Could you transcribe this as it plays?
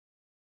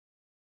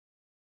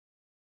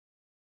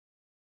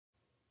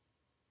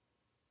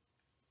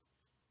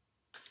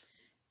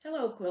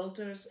Hello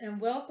quilters,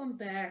 and welcome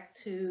back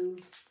to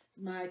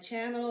my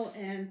channel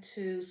and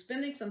to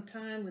spending some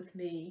time with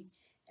me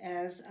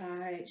as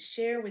I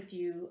share with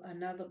you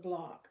another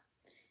block.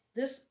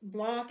 This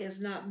block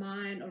is not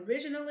mine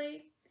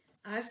originally.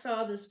 I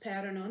saw this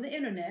pattern on the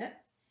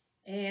internet,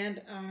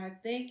 and I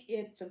think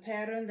it's a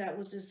pattern that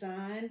was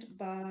designed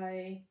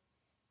by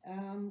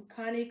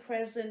Connie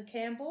Crescent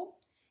Campbell,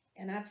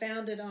 and I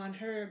found it on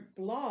her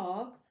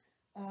blog,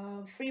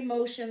 Free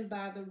Motion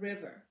by the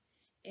River.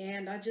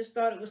 And I just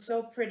thought it was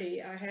so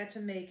pretty, I had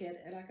to make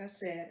it, and like I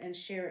said, and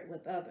share it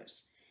with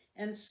others.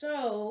 And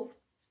so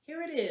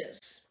here it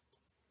is.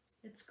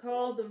 It's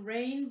called the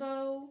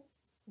Rainbow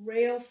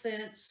Rail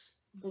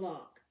Fence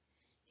Block.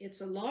 It's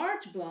a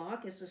large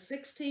block, it's a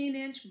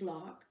 16-inch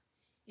block.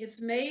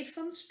 It's made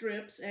from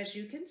strips, as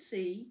you can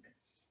see,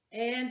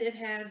 and it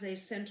has a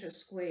center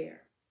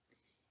square.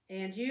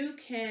 And you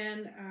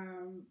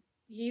can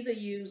either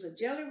use a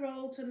jelly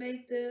roll to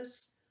make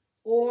this,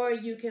 or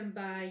you can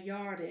buy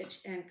yardage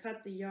and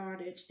cut the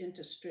yardage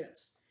into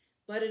strips.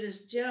 But it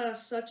is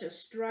just such a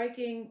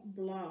striking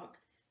block.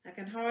 I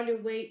can hardly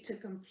wait to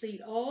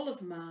complete all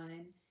of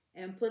mine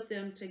and put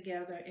them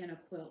together in a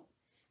quilt.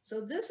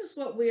 So this is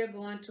what we are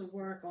going to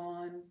work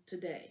on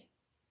today.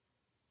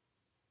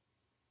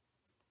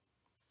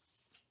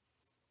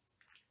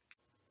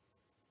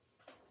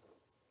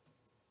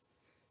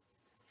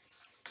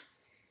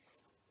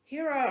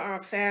 Here are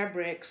our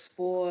fabrics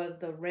for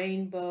the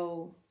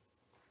Rainbow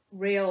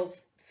Rail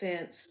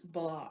Fence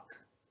block.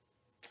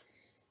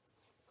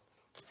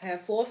 I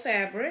have 4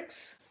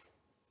 fabrics.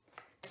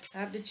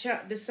 I've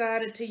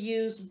decided to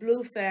use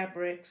blue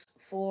fabrics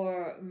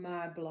for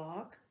my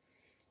block.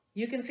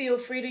 You can feel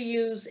free to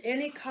use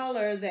any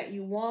color that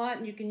you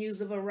want. You can use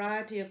a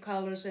variety of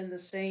colors in the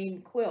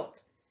same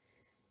quilt.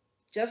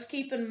 Just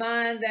keep in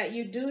mind that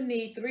you do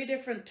need 3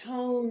 different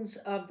tones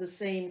of the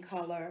same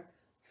color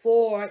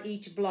for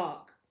each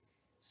block.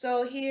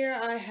 So here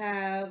I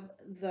have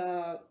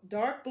the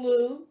dark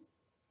blue,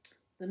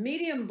 the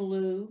medium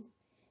blue,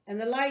 and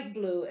the light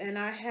blue. And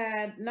I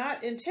had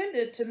not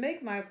intended to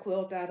make my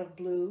quilt out of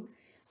blue,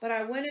 but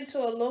I went into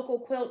a local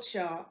quilt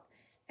shop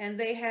and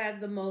they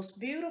had the most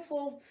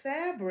beautiful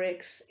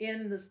fabrics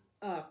in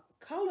the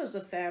colors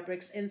of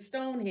fabrics in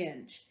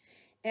Stonehenge,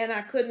 and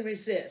I couldn't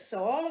resist.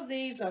 So all of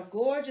these are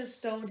gorgeous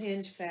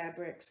Stonehenge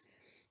fabrics,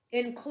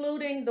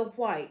 including the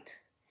white.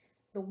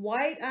 The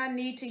white I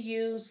need to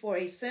use for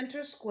a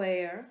center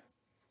square.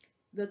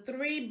 The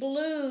 3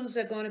 blues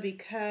are going to be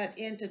cut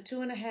into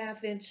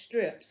 2.5-inch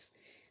strips.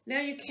 Now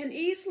you can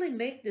easily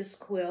make this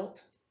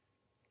quilt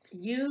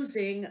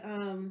using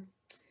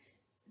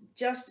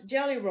just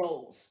jelly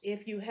rolls.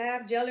 If you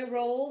have jelly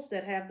rolls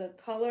that have the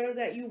color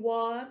that you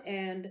want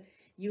and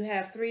you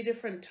have 3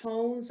 different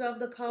tones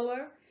of the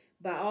color,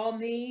 by all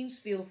means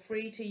feel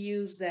free to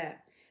use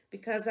that,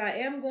 because I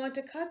am going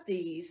to cut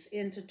these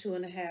into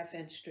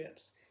 2.5-inch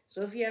strips.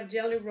 So if you have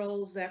jelly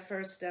rolls, that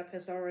first step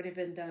has already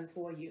been done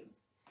for you.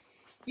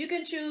 You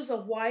can choose a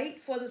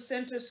white for the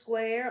center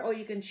square, or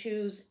you can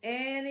choose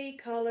any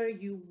color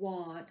you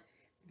want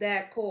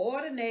that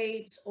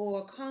coordinates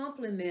or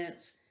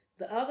complements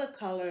the other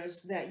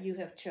colors that you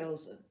have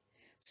chosen.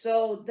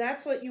 So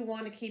that's what you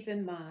want to keep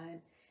in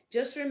mind.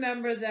 Just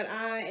remember that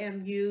I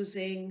am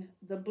using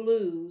the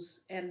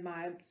blues and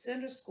my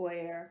center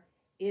square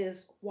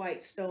is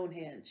white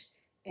Stonehenge.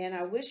 And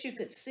I wish you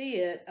could see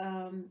it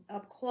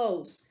up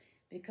close,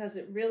 because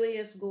it really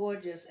is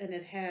gorgeous and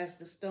it has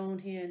the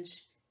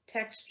Stonehenge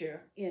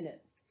texture in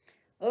it.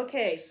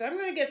 Okay, so I'm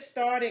going to get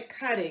started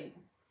cutting.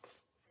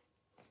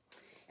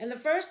 And the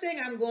first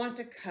thing I'm going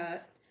to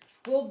cut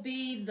will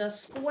be the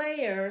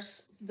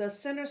squares, the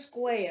center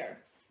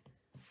square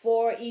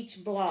for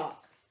each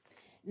block.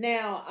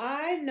 Now,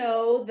 I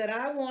know that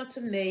I want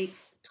to make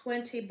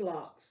 20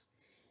 blocks.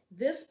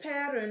 This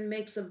pattern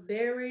makes a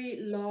very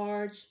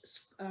large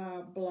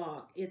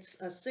block. It's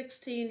a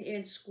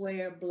 16-inch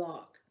square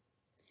block.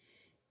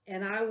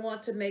 And I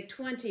want to make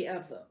 20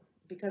 of them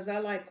because I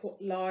like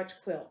large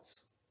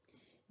quilts.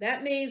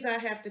 That means I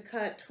have to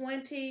cut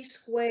 20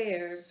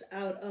 squares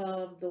out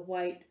of the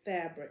white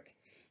fabric.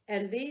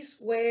 And these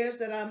squares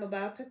that I'm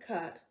about to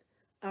cut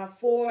are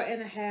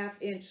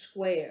 4.5-inch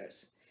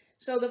squares.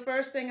 So the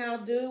first thing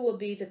I'll do will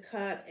be to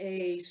cut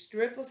a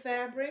strip of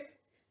fabric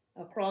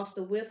across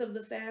the width of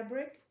the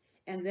fabric,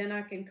 and then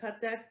I can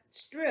cut that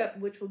strip,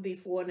 which will be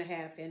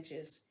 4.5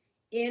 inches,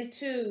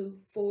 into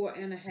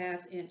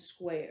 4.5-inch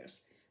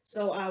squares.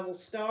 So I will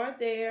start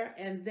there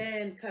and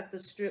then cut the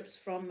strips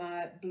from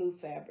my blue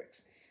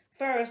fabrics.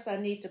 First, I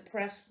need to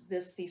press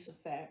this piece of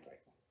fabric.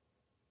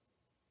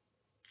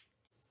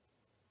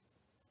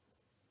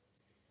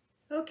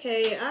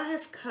 Okay, I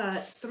have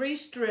cut 3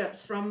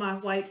 strips from my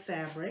white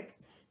fabric,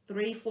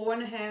 3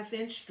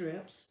 4.5-inch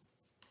strips,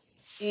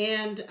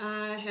 and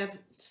I have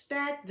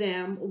stacked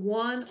them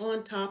one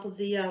on top of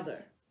the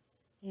other.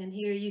 And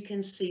here you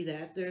can see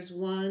that. There's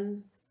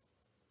 1,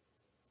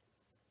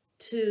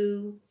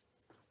 2,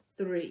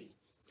 3.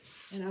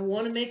 And I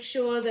want to make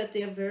sure that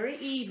they're very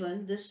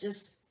even.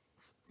 This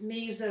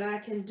means that I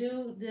can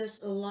do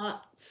this a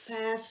lot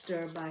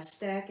faster by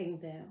stacking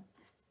them.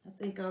 I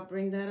think I'll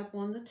bring that up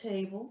on the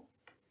table.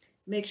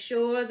 Make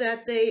sure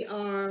that they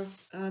are,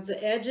 the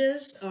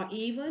edges are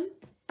even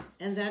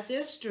and that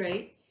they're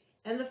straight.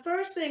 And the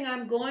first thing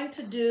I'm going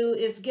to do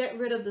is get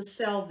rid of the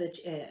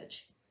selvage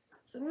edge.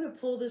 So I'm going to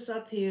pull this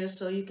up here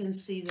so you can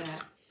see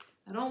that.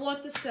 I don't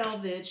want the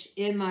selvage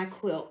in my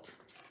quilt.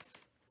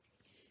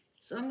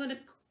 So I'm going to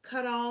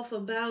cut off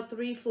about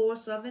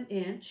 3/4 of an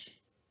inch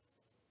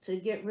to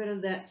get rid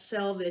of that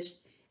selvage.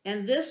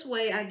 And this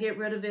way I get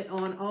rid of it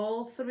on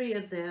all three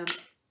of them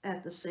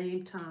at the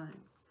same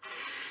time.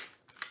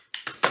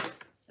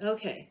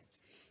 Okay,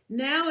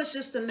 now it's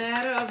just a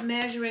matter of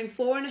measuring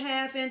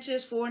 4.5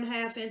 inches,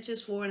 4.5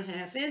 inches,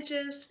 4.5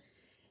 inches.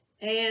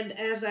 And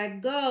as I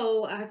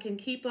go, I can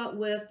keep up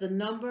with the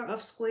number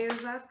of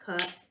squares I've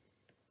cut.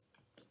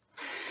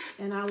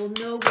 And I will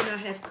know when I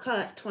have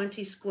cut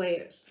 20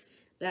 squares.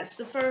 That's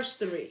the first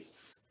three.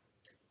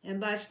 And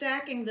by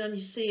stacking them, you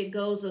see it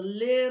goes a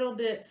little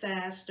bit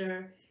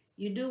faster.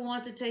 You do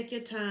want to take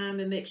your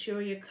time and make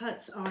sure your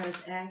cuts are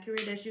as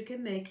accurate as you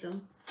can make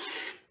them.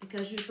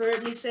 Because you've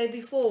heard me say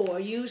before,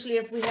 usually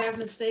if we have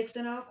mistakes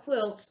in our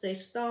quilts, they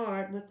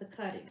start with the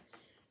cutting.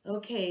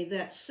 Okay,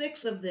 that's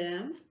 6 of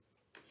them.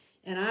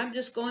 And I'm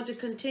just going to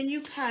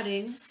continue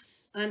cutting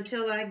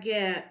until I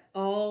get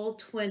all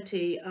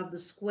 20 of the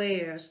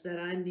squares that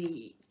I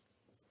need.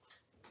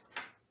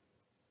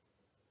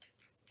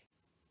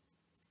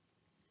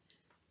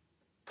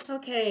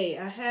 Okay,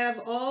 I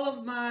have all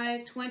of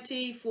my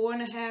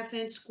 24.5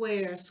 inch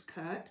squares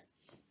cut,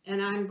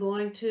 and I'm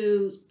going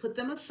to put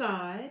them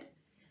aside.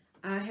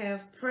 I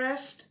have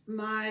pressed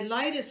my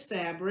lightest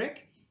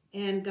fabric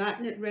and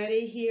gotten it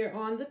ready here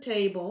on the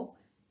table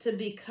to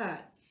be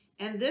cut.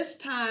 And this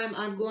time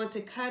I'm going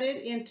to cut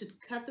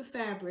the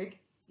fabric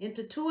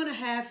into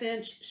 2.5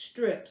 inch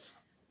strips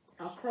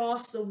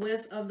across the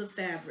width of the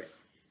fabric.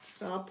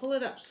 So I'll pull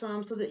it up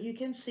some so that you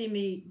can see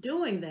me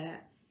doing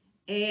that.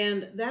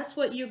 And that's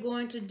what you're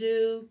going to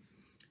do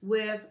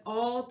with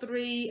all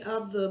 3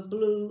 of the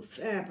blue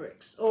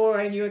fabrics, or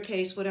in your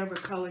case, whatever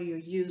color you're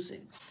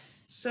using.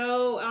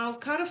 So I'll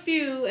cut a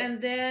few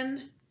and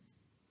then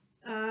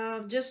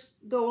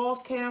just go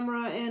off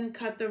camera and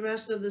cut the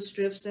rest of the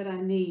strips that I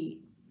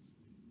need.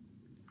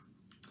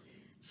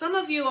 Some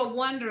of you are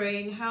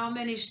wondering how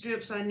many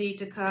strips I need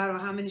to cut or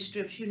how many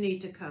strips you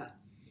need to cut.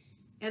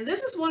 And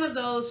this is one of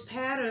those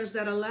patterns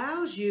that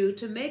allows you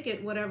to make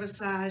it whatever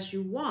size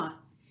you want.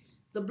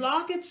 The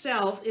block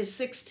itself is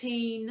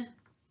 16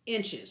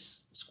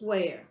 inches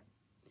square.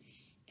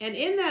 And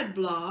in that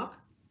block,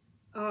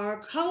 our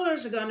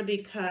colors are going to be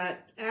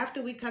cut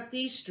after we cut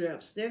these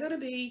strips. They're going to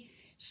be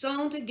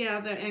sewn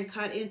together and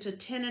cut into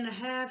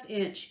 10.5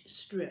 inch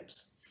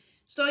strips.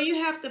 So you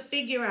have to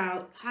figure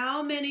out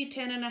how many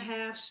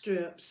 10.5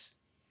 strips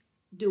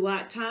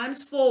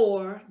times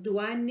 4 do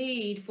I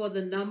need for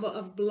the number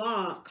of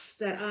blocks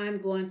that I'm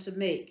going to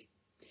make.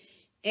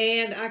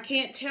 And I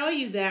can't tell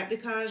you that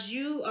because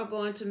you are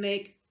going to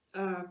make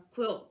a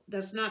quilt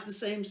that's not the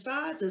same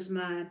size as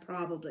mine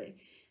probably.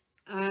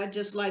 I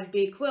just like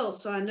big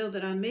quilts, so I know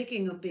that I'm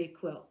making a big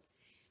quilt.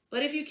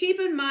 But if you keep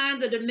in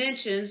mind the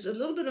dimensions, a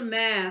little bit of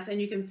math,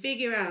 and you can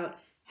figure out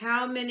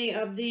how many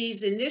of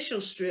these initial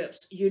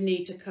strips you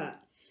need to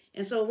cut.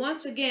 And so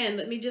once again,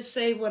 let me just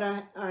say what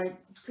I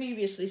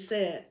previously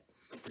said.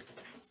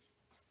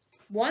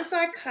 Once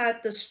I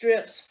cut the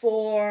strips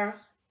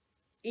for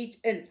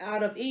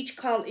out of each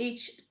color,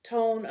 each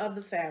tone of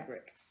the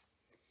fabric,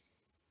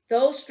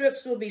 those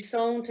strips will be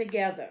sewn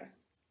together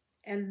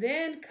and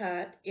then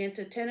cut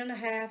into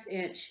 10.5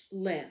 inch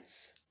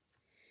lengths.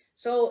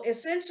 So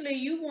essentially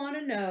you want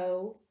to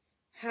know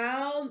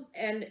how,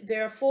 and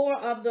there are 4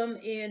 of them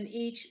in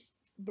each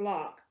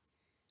block.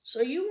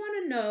 So you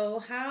want to know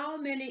how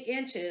many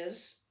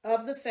inches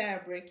of the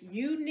fabric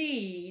you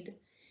need,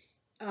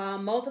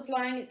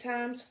 multiplying it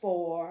times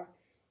 4,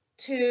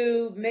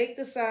 to make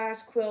the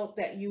size quilt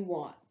that you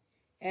want.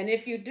 And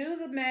if you do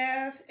the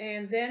math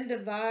and then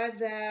divide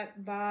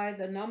that by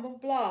the number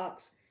of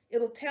blocks,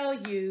 it'll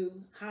tell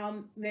you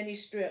how many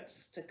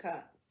strips to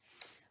cut.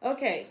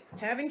 Okay,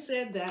 having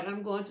said that,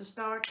 I'm going to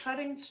start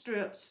cutting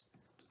strips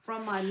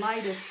from my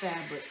lightest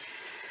fabric.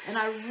 And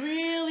I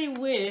really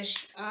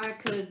wish I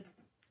could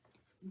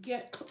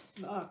get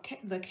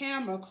the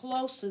camera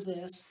close to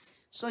this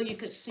so you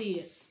could see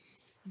it.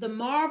 The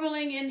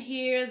marbling in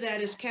here that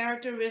is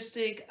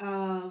characteristic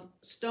of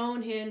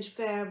Stonehenge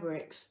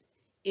fabrics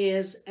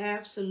is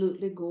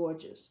absolutely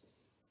gorgeous.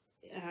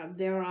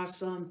 There are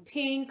some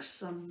pinks,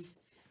 some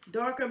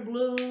darker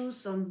blues,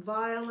 some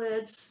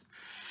violets.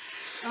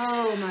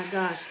 Oh my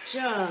gosh,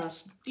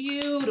 just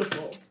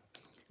beautiful.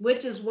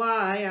 Which is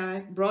why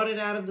I brought it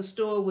out of the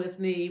store with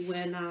me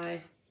when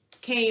I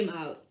came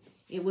out.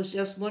 It was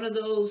just one of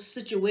those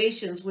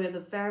situations where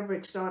the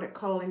fabric started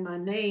calling my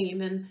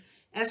name, and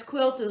as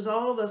quilters,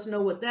 all of us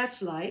know what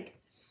that's like,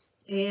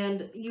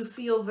 and you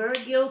feel very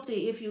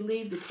guilty if you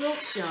leave the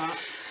quilt shop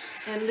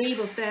and leave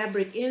a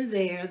fabric in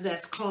there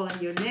that's calling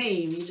your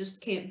name. You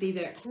just can't be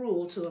that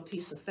cruel to a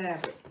piece of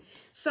fabric.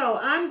 So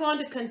I'm going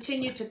to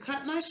continue to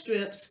cut my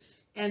strips,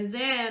 and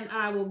then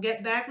I will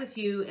get back with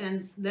you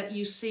and let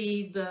you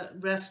see the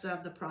rest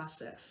of the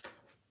process.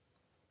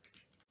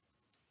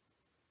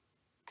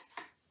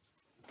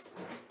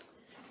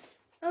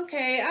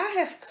 Okay, I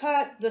have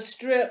cut the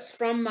strips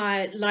from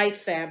my light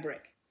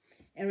fabric.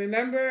 And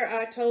remember,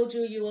 I told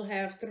you you will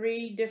have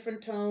 3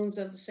 different tones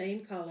of the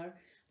same color,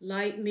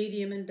 light,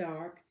 medium, and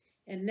dark.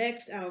 And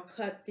next I'll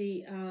cut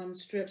the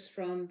strips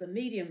from the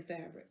medium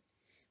fabric.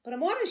 But I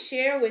want to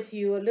share with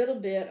you a little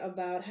bit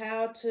about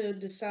how to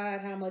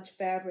decide how much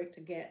fabric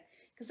to get,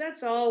 because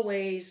that's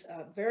always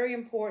very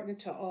important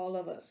to all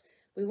of us.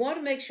 We want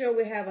to make sure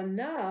we have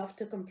enough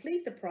to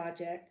complete the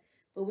project,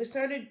 but we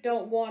certainly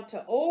don't want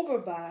to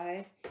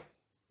overbuy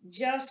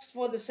just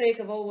for the sake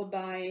of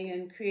overbuying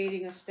and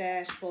creating a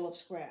stash full of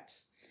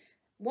scraps.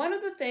 One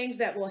of the things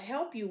that will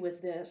help you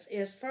with this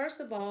is, first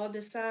of all,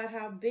 decide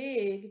how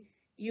big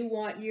you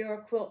want your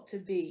quilt to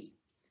be.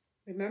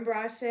 Remember,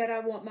 I said I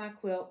want my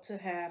quilt to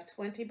have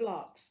 20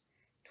 blocks,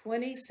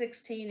 20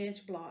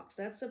 16-inch blocks.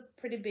 That's a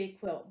pretty big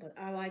quilt, but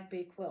I like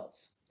big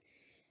quilts.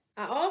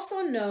 I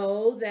also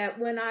know that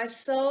when I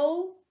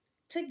sew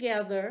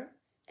together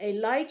a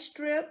light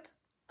strip,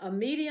 a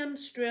medium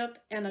strip,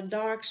 and a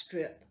dark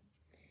strip,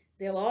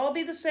 they'll all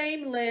be the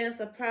same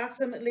length,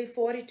 approximately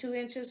 42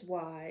 inches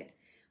wide.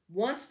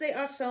 Once they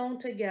are sewn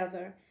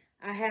together,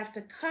 I have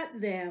to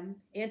cut them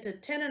into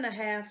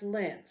 10.5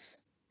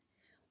 lengths.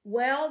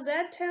 Well,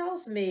 that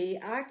tells me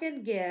I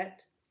can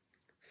get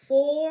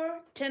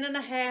 4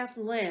 10.5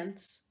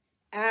 lengths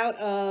out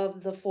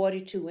of the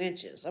 42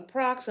 inches,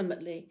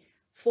 approximately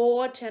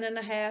 4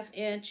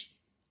 10.5-inch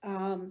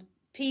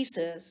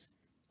pieces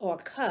or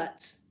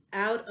cuts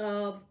out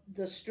of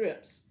the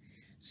strips.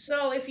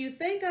 So if you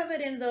think of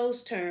it in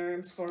those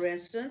terms, for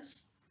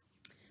instance,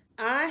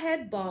 I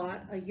had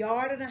bought 1.5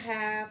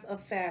 yards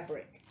of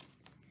fabric.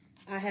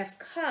 I have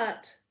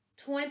cut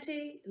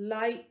 20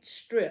 light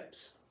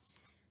strips.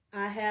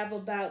 I have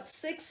about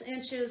 6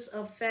 inches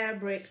of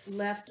fabric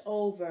left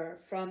over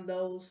from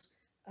those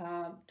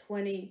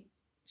 20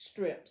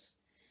 strips.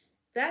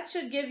 That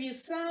should give you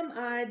some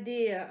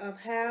idea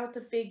of how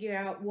to figure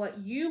out what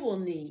you will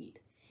need.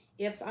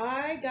 If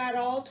I got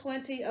all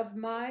 20 of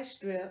my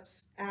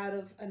strips out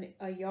of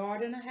 1.5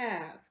 yards,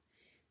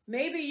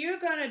 maybe you're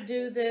going to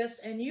do this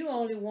and you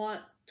only want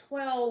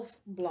 12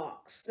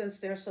 blocks since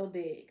they're so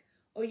big,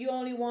 or you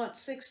only want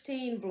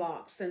 16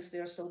 blocks since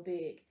they're so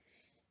big.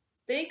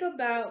 Think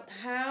about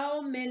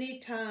how many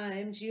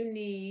times you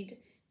need,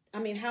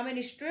 how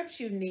many strips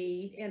you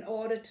need in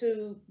order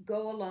to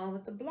go along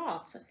with the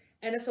blocks.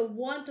 And it's a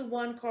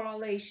 1-to-1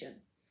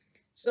 correlation.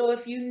 So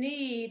if you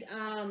need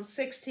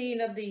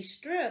 16 of these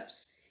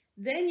strips,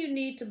 then you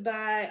need to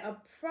buy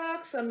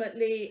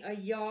approximately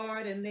 1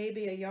 yard and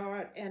maybe 1.1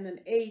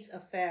 yards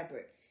of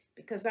fabric,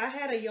 because I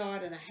had 1.5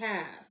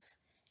 yards,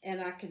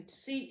 and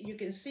you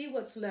can see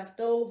what's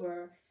left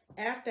over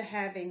after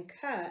having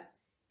cut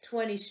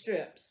 20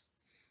 strips.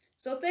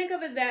 So think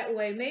of it that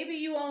way. Maybe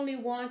you only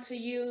want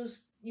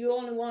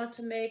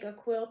to make a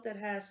quilt that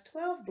has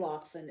 12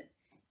 blocks in it.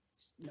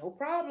 No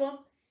problem.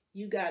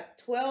 You got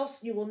 12,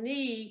 you will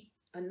need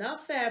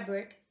enough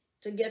fabric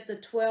to get the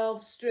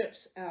 12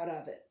 strips out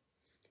of it.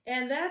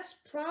 And that's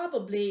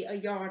probably 1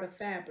 yard of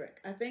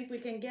fabric. I think we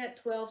can get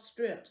 12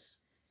 strips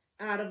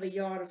out of 1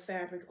 yard of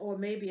fabric, or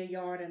maybe 1.5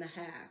 yards.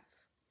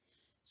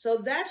 So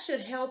that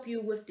should help you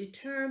with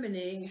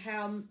determining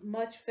how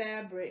much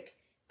fabric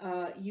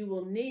you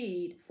will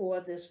need for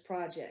this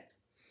project.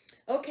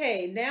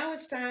 Okay, now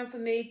it's time for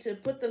me to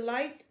put the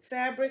light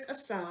fabric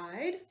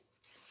aside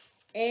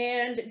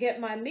and get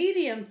my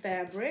medium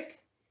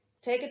fabric,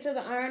 take it to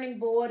the ironing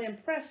board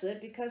and press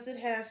it because it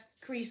has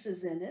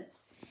creases in it,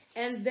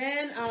 and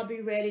then I'll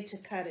be ready to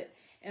cut it.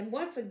 And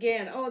once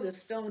again, oh, the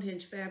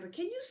Stonehenge fabric,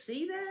 can you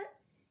see that?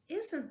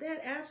 Isn't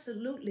that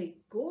absolutely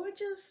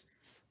gorgeous?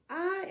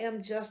 I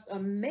am just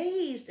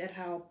amazed at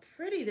how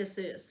pretty this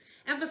is.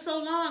 And for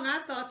so long, I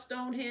thought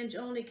Stonehenge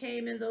only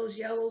came in those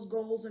yellows,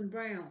 golds, and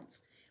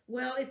browns.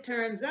 Well, it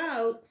turns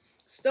out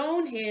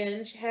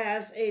Stonehenge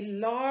has a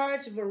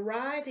large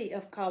variety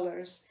of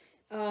colors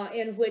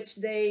in which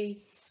they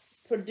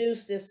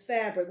produce this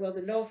fabric. Well,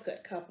 the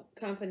Northcote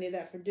company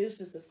that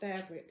produces the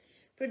fabric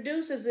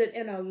produces it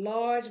in a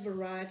large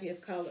variety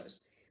of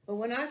colors. But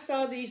when I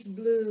saw these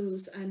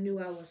blues, I knew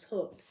I was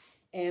hooked,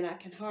 and I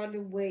can hardly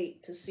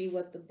wait to see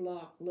what the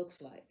block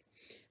looks like.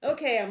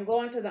 Okay, I'm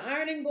going to the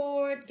ironing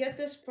board, get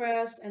this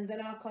pressed, and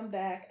then I'll come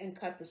back and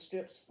cut the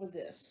strips for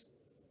this.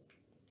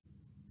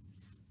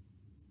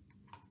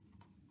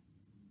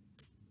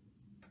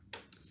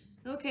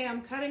 Okay,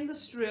 I'm cutting the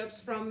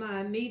strips from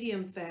my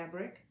medium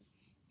fabric,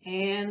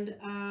 and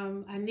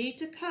I need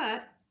to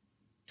cut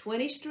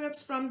 20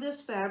 strips from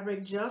this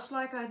fabric just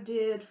like I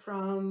did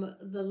from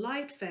the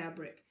light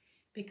fabric,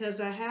 because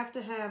I have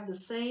to have the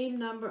same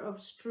number of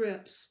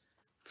strips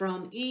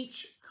from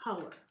each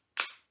color.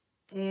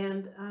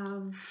 And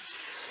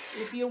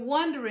if you're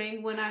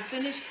wondering, when I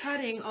finish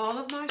cutting all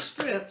of my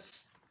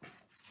strips,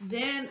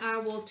 then I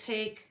will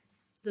take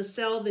the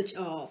selvage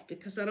off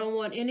because I don't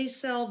want any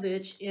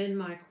selvage in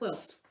my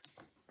quilt.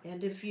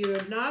 And if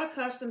you're not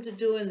accustomed to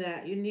doing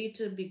that, you need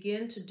to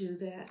begin to do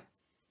that.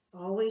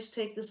 Always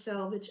take the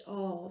selvage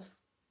off.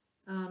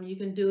 You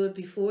can do it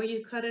before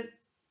you cut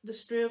the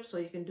strips,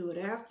 or you can do it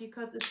after you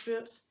cut the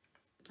strips.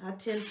 I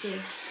tend to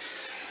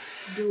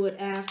do it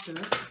after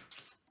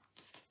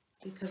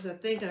because I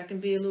think I can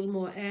be a little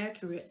more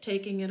accurate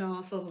taking it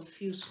off of a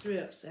few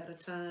strips at a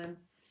time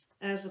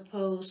as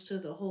opposed to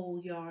the whole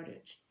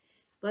yardage.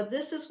 But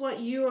this is what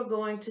you are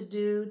going to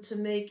do to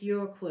make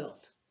your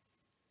quilt.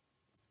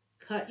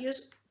 Cut your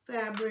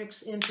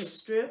fabrics into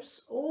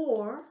strips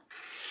or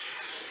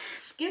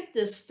skip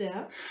this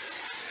step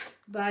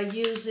by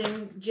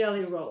using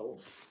jelly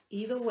rolls.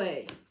 Either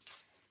way,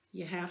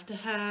 you have to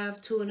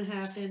have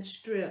 2.5-inch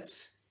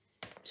strips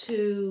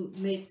to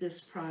make this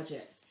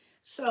project.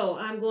 So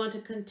I'm going to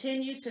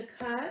continue to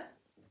cut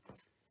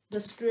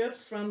the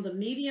strips from the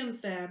medium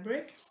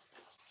fabric,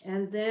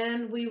 and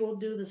then we will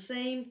do the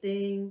same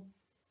thing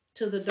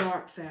to the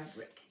dark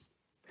fabric.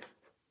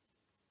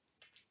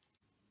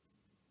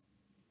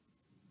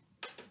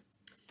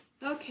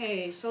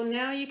 Okay, so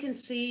now you can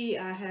see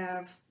I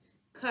have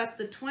cut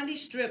the 20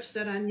 strips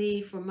that I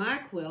need for my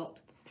quilt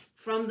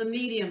from the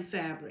medium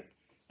fabric.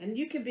 And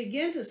you can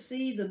begin to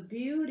see the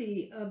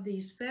beauty of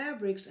these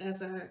fabrics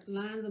as I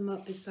line them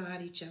up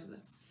beside each other.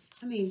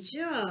 I mean,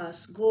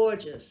 just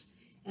gorgeous.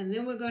 And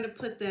then we're going to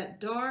put that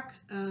dark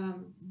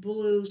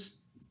blue,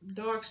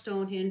 dark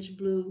Stonehenge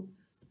blue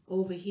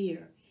over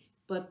here.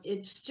 But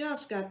it's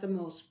just got the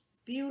most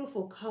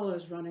beautiful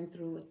colors running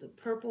through it. The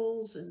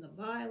purples and the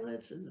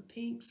violets and the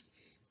pinks.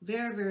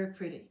 Very, very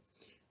pretty.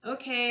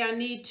 Okay, I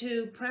need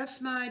to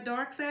press my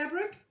dark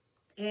fabric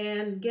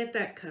and get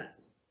that cut.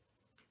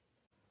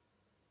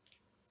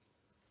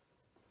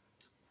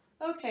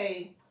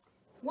 Okay,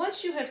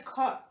 once you have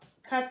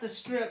cut the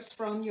strips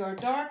from your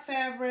dark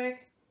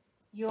fabric,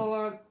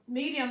 your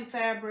medium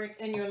fabric,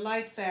 and your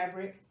light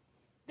fabric,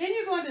 then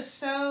you're going to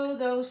sew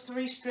those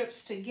 3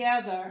 strips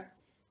together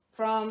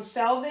from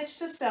selvage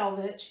to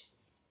selvage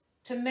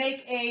to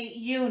make a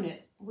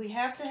unit. We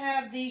have to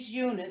have these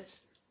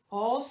units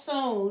all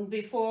sewn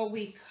before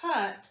we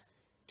cut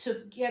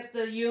to get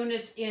the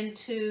units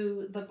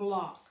into the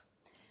block.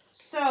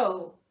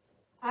 So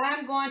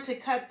I'm going to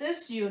cut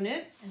this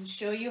unit and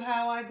show you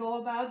how I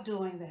go about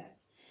doing that.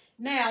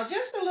 Now,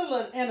 just a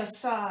little an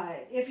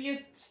aside, if you're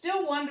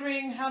still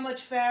wondering how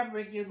much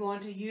fabric you're going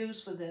to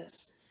use for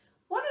this,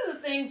 one of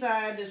the things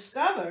I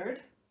discovered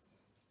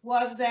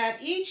was that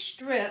each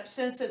strip,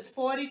 since it's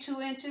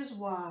 42 inches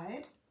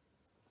wide,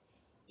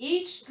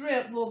 each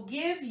strip will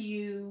give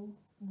you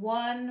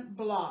 1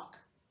 block.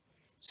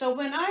 So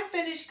when I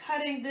finish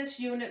cutting this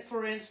unit,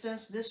 for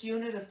instance, this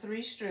unit of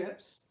 3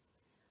 strips,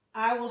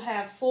 I will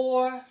have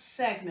 4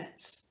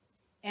 segments,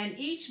 and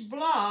each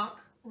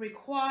block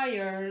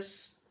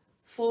requires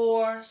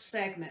 4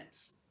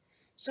 segments.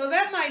 So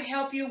that might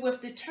help you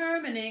with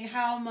determining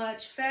how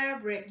much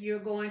fabric you're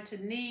going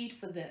to need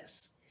for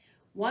this.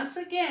 Once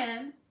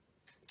again,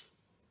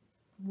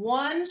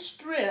 1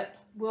 strip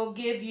will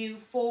give you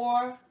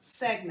 4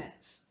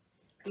 segments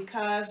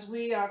because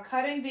we are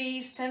cutting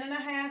these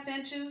 10.5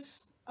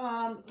 inches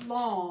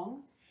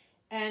long,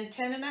 and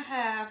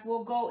 10.5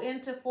 will go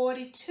into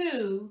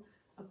 42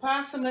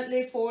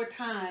 approximately 4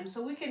 times.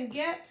 So we can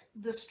get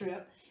the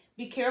strip.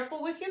 Be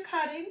careful with your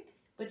cutting,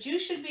 but you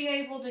should be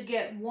able to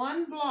get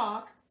 1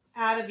 block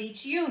out of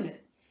each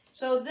unit.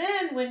 So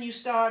then when you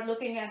start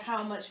looking at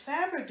how much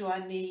fabric do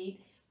I need,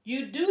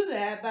 you do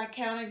that by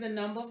counting the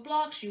number of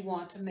blocks you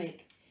want to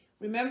make.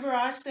 Remember,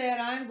 I said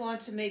I'm going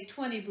to make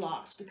 20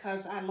 blocks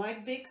because I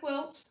like big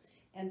quilts,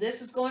 and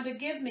this is going to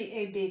give me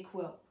a big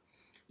quilt.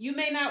 You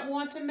may not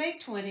want to make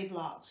 20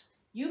 blocks.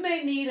 You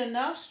may need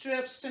enough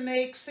strips to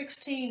make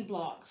 16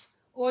 blocks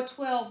or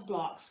 12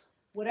 blocks.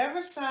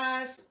 Whatever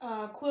size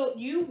quilt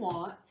you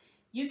want,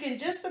 you can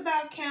just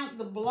about count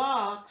the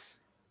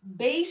blocks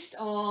based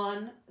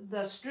on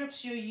the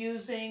strips you're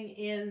using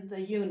in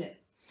the unit.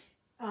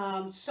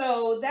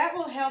 So that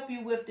will help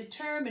you with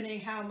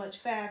determining how much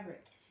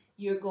fabric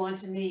you're going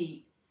to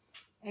need.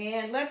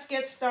 And let's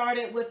get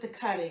started with the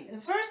cutting.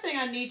 The first thing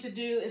I need to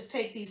do is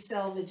take these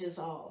selvages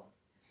off.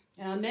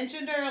 And I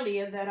mentioned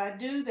earlier that I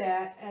do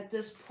that at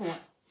this point.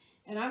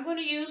 And I'm going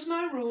to use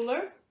my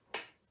ruler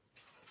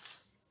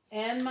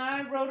and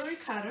my rotary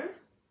cutter.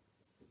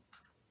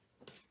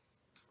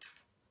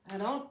 I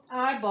don't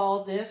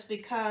eyeball this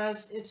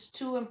because it's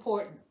too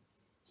important.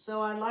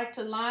 So I like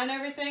to line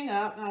everything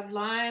up. I've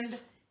lined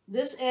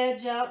this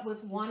edge up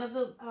with one of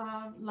the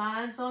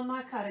lines on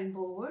my cutting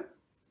board.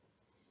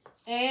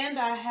 And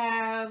I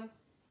have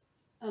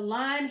a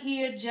line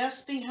here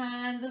just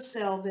behind the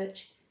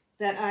selvage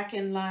that I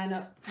can line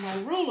up my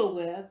ruler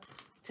with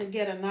to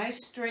get a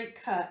nice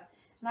straight cut.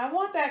 And I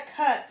want that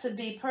cut to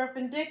be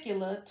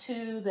perpendicular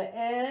to the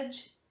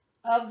edge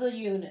of the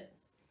unit.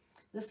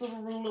 This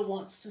little ruler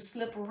wants to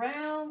slip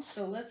around,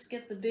 so let's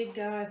get the big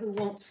guy who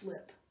won't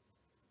slip.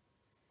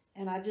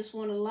 And I just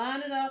want to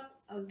line it up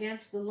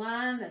against the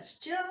line that's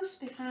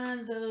just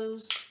behind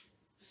those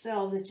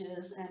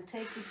selvages and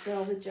take the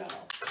selvage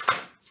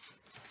off.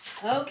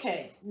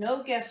 Okay,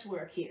 no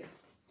guesswork here.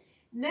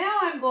 Now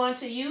I'm going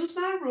to use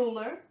my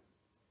ruler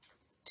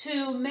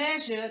to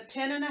measure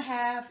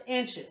 10.5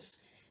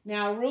 inches.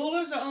 Now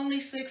rulers are only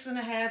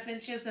 6.5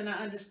 inches, and I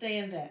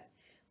understand that.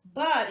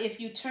 But if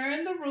you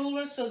turn the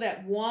ruler so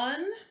that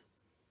one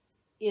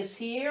is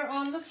here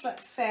on the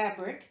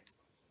fabric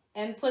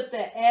and put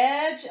the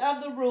edge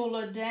of the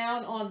ruler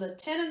down on the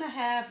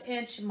 10.5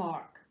 inch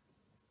mark,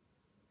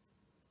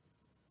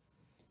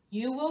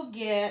 you will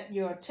get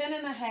your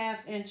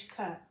 10.5 inch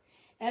cut.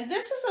 And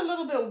this is a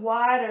little bit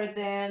wider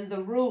than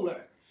the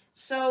ruler.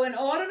 So in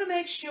order to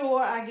make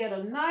sure I get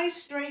a nice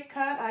straight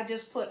cut, I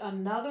just put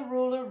another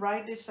ruler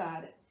right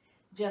beside it.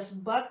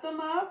 Just butt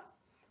them up.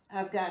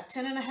 I've got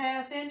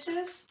 10.5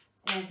 inches,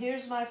 and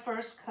here's my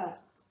first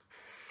cut.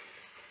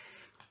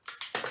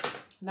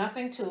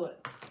 Nothing to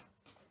it.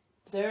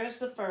 There's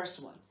the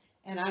first one.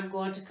 And I'm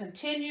going to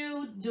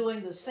continue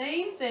doing the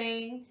same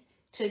thing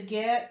to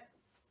get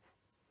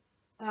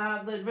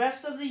the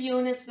rest of the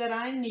units that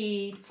I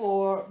need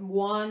for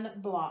one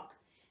block.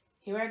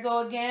 Here I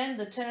go again.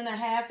 The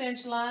 10.5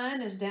 inch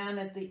line is down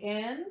at the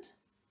end.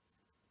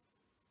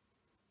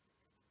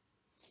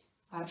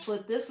 I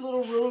put this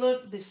little ruler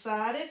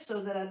beside it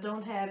so that I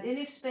don't have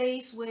any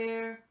space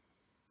where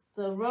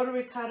the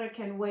rotary cutter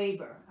can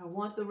waver. I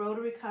want the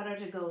rotary cutter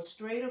to go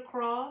straight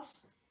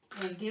across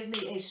and give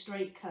me a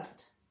straight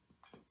cut.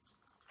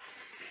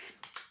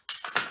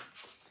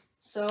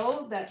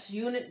 So that's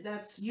unit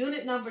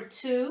number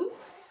 2.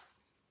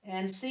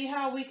 And see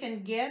how we can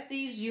get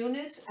these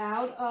units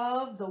out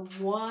of the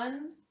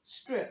one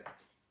strip.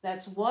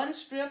 That's one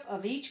strip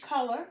of each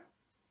color.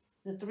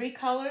 The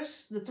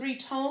three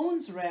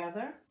tones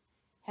rather,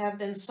 have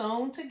been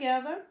sewn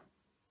together.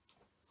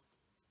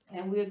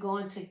 And we're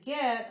going to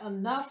get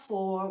enough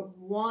for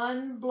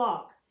one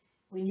block.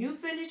 When you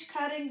finish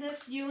cutting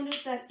this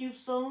unit that you've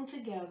sewn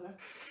together,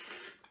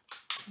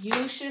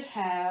 you should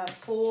have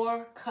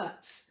 4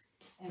 cuts.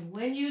 And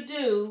when you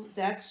do,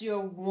 that's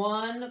your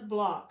one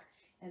block.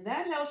 And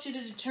that helps you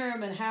to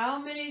determine how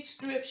many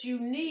strips you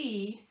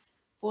need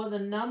for the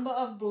number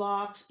of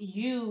blocks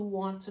you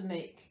want to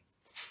make.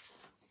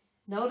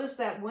 Notice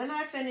that when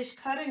I finish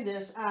cutting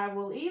this, I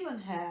will even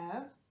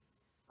have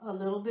a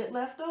little bit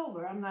left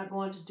over. I'm not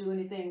going to do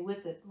anything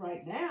with it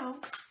right now,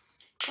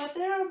 but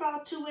there are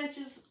about 2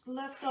 inches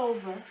left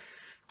over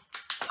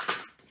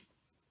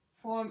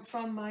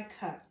from my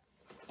cut.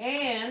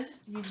 And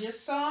you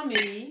just saw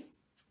me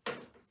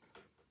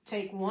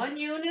take one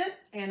unit,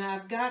 and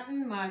I've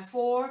gotten my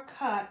 4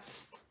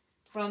 cuts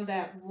from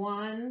that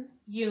one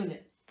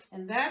unit.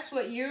 And that's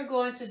what you're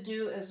going to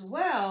do as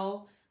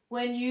well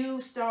when you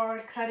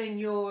start cutting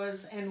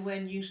yours and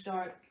when you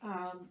start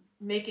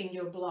making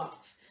your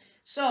blocks.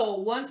 So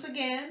once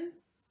again,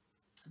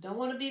 I don't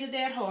want to beat a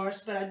dead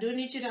horse, but I do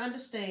need you to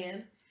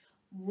understand,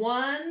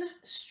 one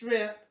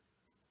strip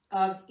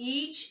of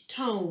each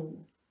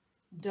tone,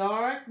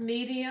 dark,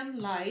 medium,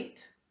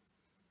 light,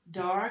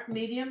 dark,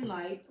 medium,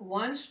 light,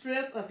 one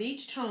strip of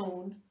each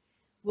tone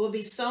will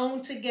be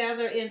sewn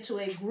together into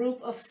a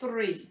group of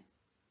 3.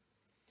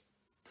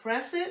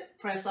 Press it,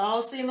 press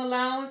all seam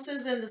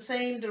allowances in the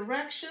same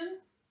direction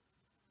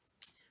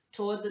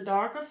toward the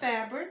darker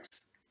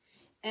fabrics,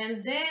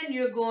 and then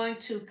you're going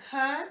to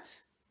cut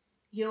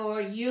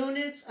your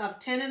units of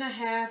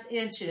 10.5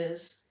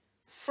 inches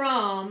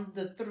from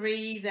the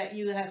 3 that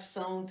you have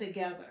sewn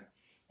together.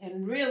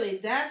 And really,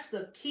 that's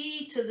the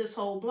key to this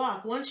whole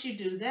block. Once you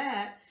do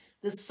that,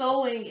 the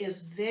sewing is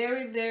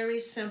very, very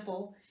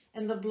simple,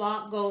 and the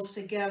block goes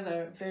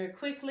together very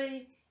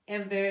quickly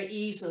and very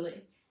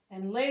easily.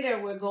 And later,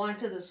 we're going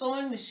to the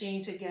sewing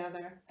machine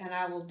together, and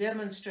I will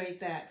demonstrate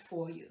that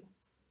for you.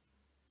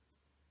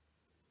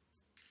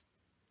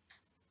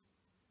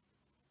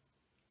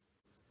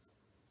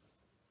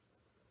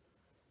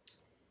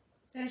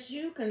 As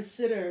you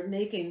consider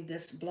making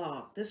this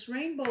block, this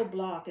rainbow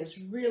block is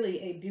really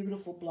a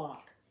beautiful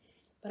block.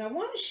 But I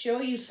want to show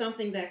you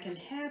something that can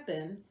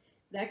happen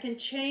that can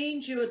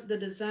change the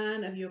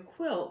design of your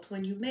quilt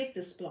when you make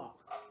this block.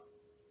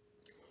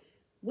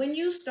 When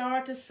you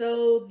start to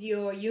sew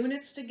your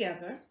units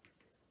together,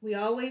 we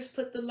always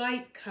put the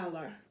light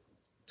color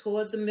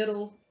toward the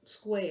middle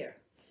square.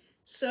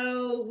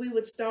 So we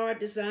would start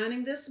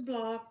designing this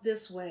block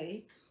this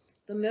way.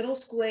 The middle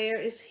square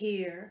is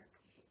here,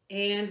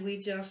 and we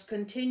just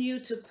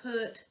continue to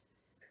put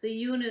the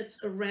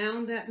units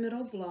around that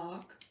middle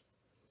block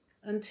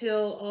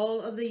until all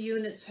of the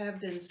units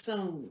have been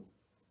sewn.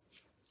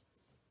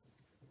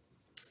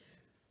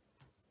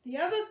 The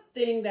other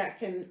thing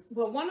that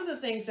one of the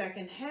things that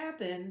can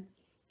happen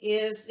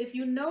is if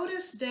you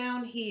notice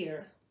down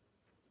here,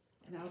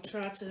 and I'll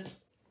try to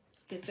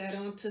get that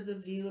onto the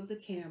view of the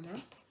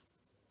camera.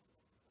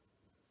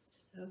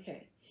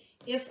 Okay,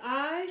 if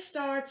I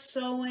start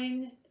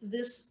sewing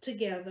this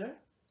together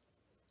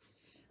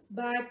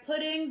by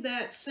putting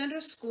that center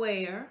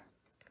square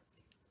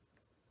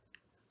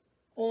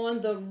on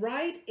the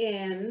right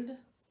end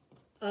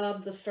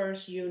of the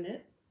first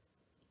unit.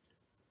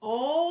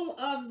 All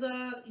of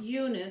the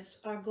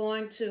units are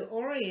going to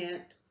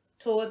orient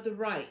toward the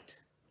right.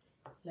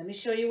 Let me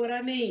show you what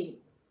I mean.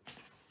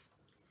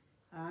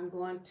 I'm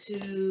going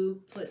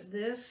to put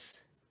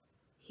this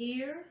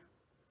here,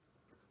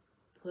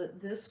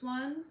 put this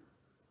one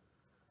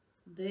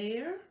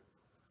there,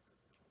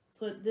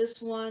 put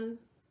this one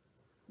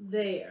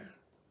there.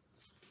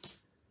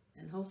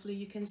 And hopefully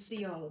you can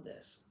see all of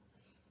this.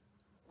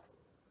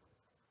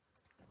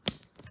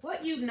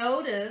 What you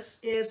notice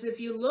is if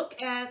you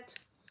look at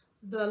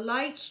the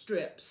light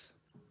strips,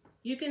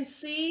 you can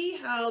see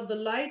how the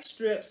light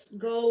strips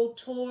go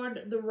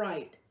toward the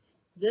right.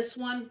 This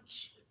one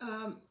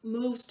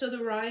moves to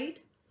the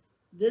right.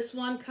 This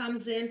one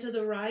comes in to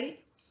the right.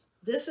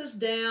 This is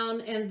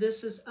down and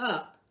this is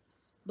up.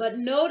 But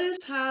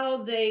notice how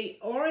they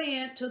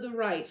orient to the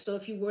right. So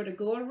if you were to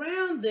go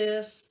around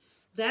this,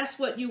 that's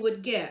what you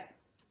would get.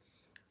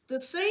 The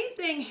same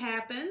thing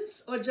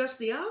happens, or just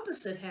the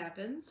opposite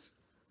happens,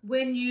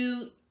 when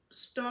you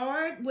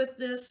start with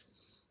this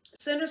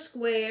center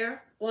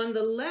square on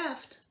the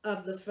left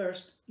of the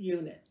first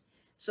unit.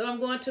 So I'm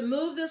going to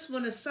move this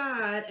one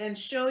aside and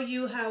show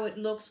you how it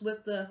looks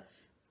with the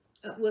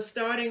we're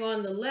starting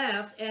on the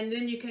left, and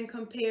then you can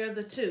compare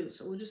the two.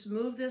 So we'll just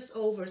move this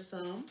over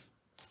some.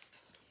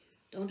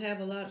 Don't have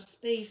a lot of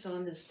space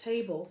on this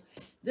table.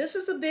 This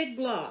is a big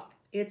block.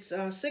 It's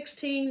a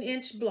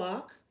 16-inch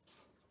block,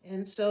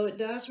 and so it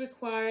does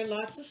require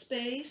lots of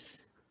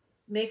space.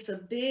 Makes a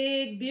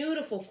big,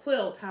 beautiful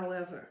quilt,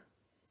 however.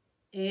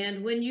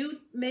 And when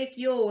you make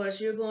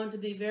yours, you're going to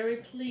be very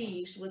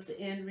pleased with the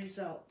end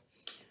result.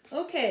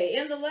 Okay,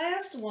 in the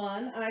last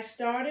one, I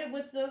started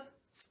with the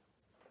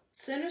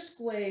center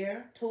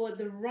square toward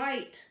the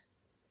right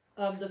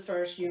of the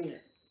first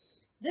unit.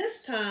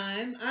 This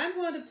time, I'm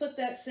going to put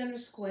that center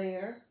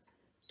square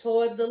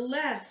toward the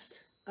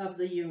left of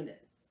the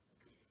unit.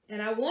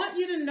 And I want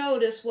you to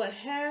notice what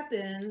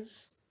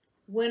happens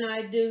when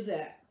I do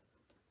that.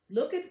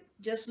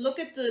 Just look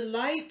at the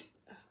light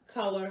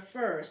color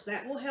first.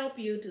 That will help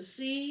you to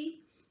see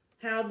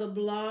how the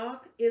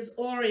block is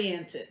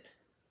oriented.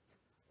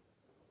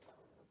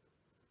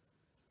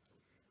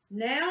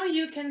 Now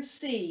you can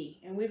see,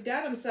 and we've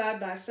got them side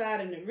by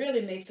side, and it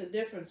really makes a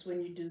difference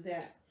when you do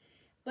that.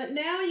 But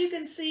now you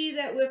can see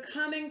that we're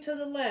coming to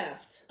the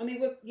left.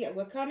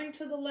 We're coming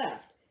to the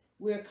left.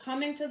 We're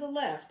coming to the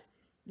left.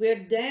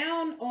 We're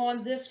down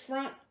on this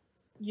front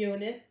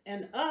unit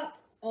and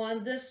up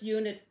on this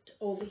unit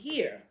over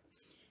here.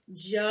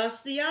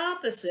 Just the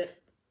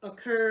opposite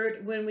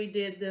occurred when we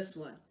did this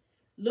one.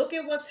 Look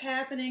at what's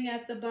happening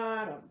at the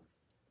bottom.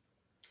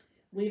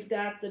 We've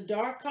got the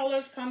dark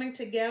colors coming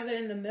together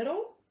in the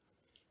middle.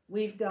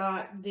 We've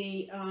got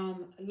the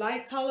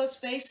light colors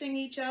facing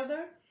each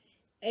other.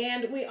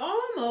 And we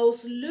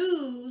almost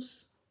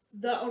lose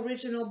the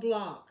original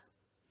block.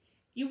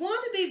 You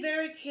want to be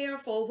very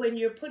careful when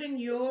you're putting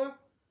your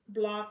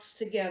blocks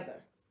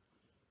together.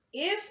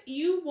 If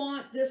you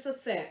want this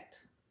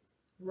effect,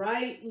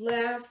 right,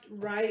 left,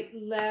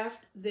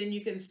 then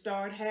you can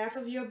start half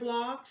of your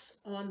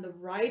blocks on the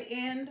right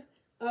end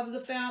of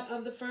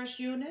the first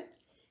unit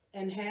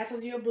and half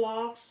of your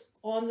blocks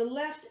on the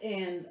left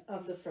end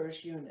of the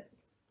first unit.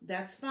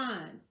 That's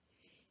fine.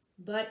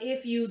 But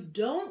if you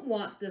don't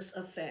want this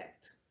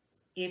effect,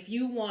 if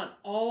you want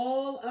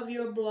all of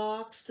your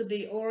blocks to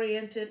be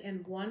oriented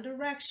in one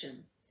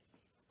direction,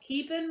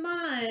 keep in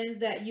mind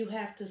that you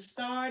have to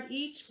start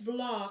each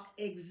block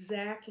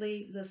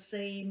exactly the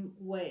same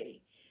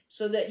way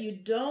so that you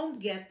don't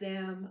get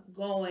them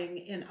going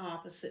in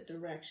opposite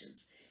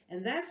directions.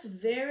 And that's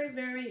very,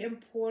 very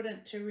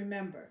important to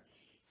remember.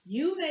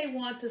 You may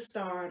want to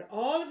start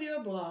all of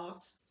your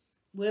blocks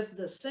with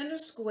the center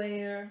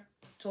square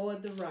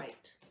toward the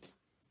right.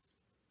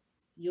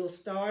 You'll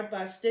start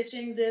by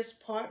stitching this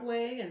part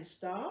way and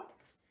stop.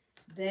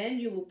 Then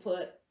you will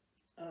put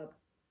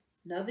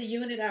another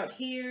unit out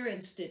here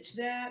and stitch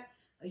that,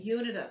 a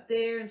unit up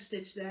there and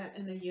stitch that,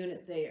 and a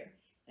unit there.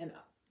 And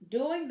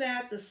doing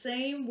that the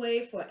same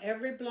way for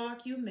every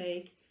block you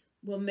make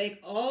will make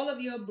all of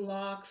your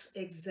blocks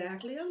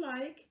exactly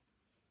alike,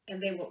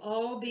 and they will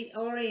all be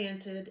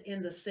oriented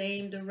in the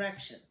same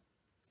direction.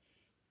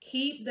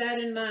 Keep that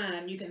in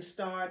mind. You can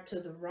start to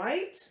the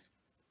right,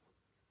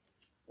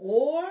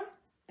 or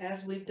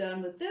as we've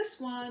done with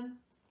this one,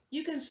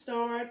 you can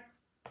start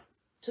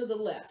to the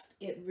left.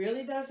 It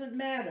really doesn't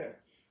matter,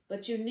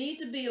 but you need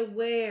to be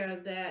aware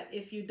that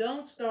if you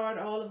don't start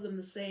all of them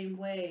the same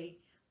way,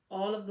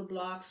 all of the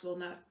blocks will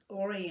not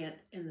orient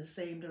in the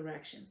same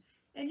direction.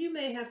 And you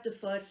may have to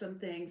fudge some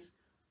things.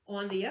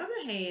 On the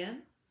other hand,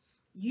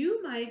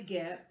 you might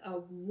get a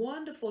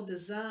wonderful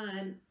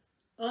design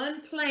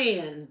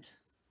unplanned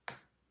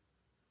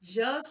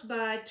just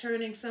by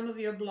turning some of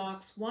your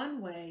blocks one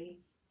way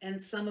and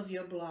some of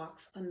your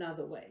blocks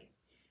another way.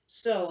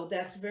 So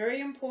that's very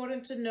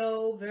important to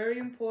know, very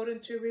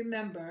important to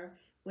remember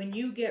when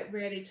you get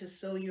ready to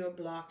sew your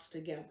blocks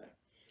together.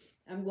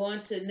 I'm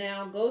going to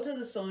now go to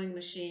the sewing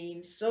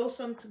machine, sew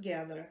some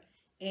together,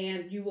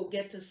 and you will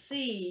get to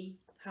see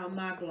how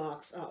my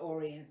blocks are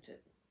oriented.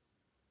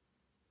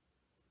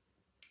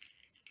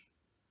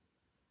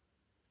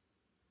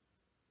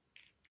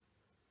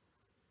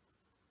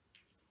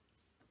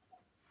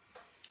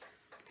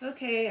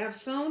 Okay, I've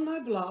sewn my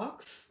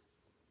blocks,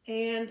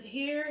 and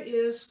here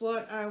is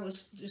what I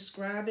was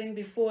describing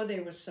before they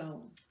were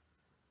sewn.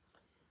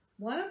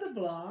 One of the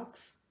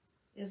blocks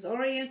is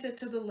oriented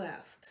to the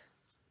left.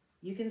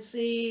 You can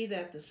see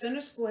that the center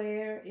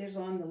square is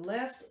on the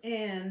left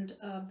end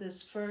of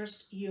this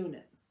first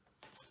unit.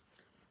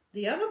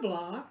 The other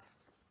block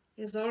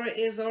is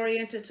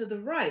oriented to the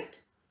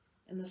right,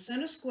 and the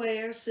center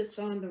square sits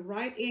on the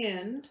right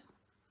end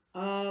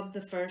of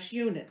the first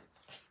unit.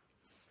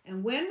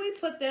 And when we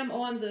put them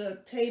on the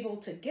table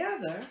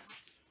together,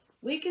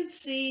 we can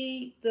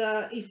see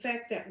the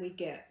effect that we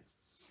get.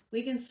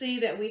 We can see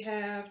that we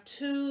have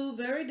two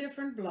very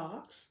different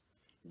blocks,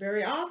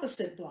 very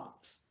opposite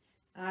blocks.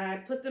 I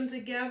put them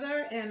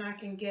together and I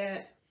can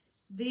get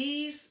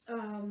these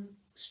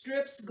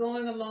strips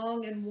going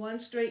along in one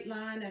straight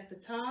line at the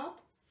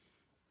top.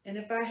 And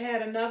if I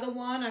had another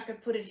one, I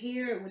could put it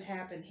here, it would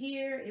happen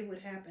here, it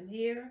would happen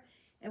here.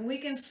 And we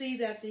can see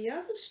that the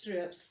other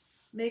strips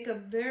make a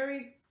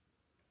very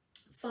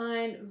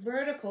fine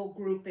vertical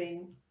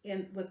grouping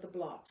in with the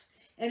blocks.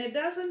 And it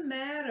doesn't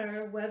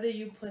matter whether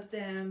you put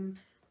them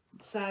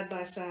side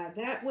by side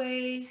that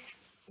way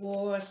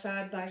or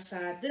side by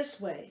side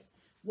this way.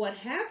 What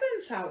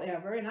happens,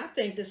 however, and I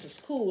think this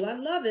is cool, I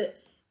love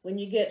it when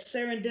you get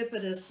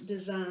serendipitous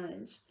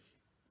designs.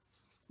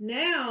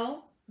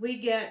 Now we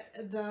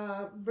get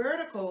the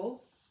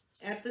vertical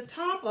at the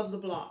top of the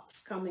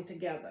blocks coming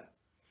together,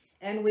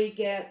 and we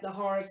get the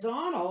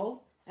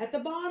horizontal at the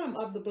bottom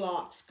of the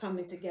blocks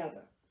coming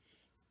together.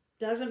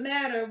 Doesn't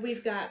matter,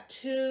 we've got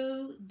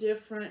two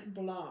different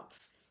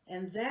blocks,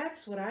 and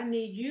that's what I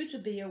need you to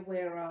be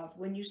aware of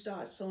when you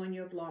start sewing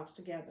your blocks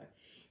together.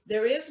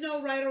 There is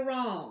no right or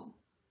wrong.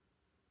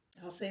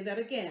 I'll say that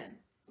again.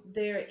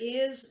 There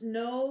is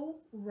no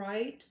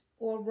right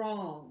or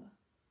wrong.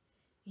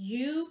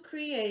 You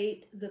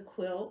create the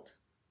quilt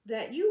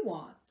that you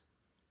want.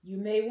 You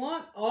may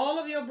want all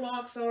of your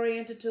blocks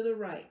oriented to the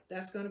right.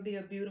 That's going to be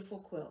a beautiful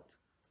quilt.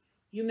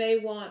 You may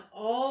want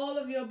all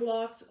of your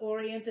blocks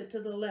oriented to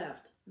the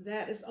left.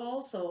 That is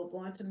also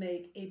going to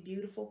make a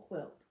beautiful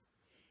quilt.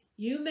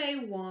 You may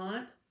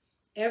want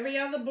every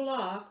other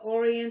block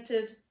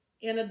oriented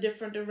in a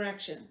different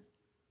direction.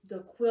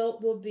 The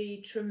quilt will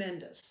be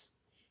tremendous.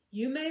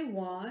 You may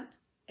want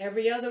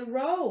every other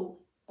row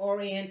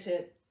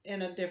oriented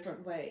in a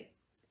different way.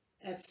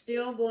 That's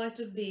still going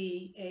to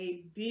be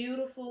a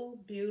beautiful,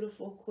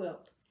 beautiful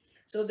quilt.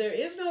 So there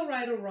is no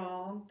right or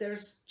wrong.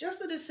 There's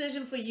just a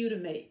decision for you to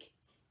make.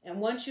 And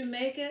once you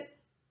make it,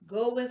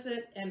 go with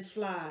it and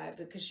fly,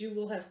 because you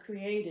will have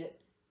created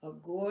a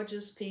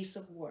gorgeous piece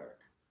of work.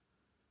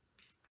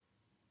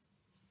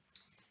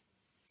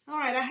 All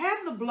right, I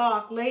have the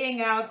block laying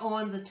out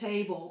on the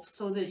table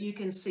so that you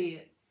can see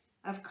it.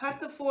 I've cut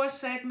the 4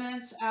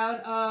 segments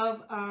out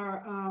of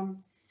our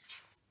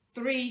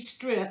 3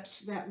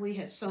 strips that we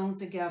had sewn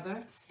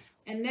together.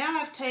 And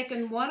now I've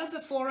taken one of the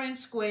 4-inch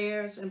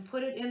squares and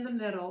put it in the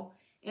middle,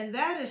 and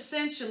that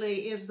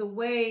essentially is the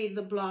way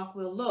the block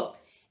will look.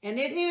 And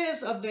it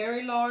is a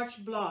very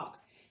large block.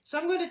 So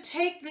I'm going to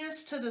take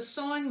this to the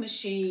sewing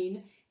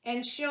machine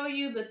and show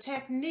you the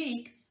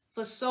technique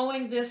for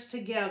sewing this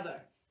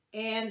together.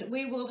 And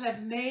we will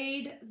have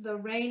made the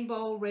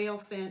rainbow rail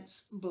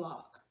fence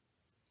block.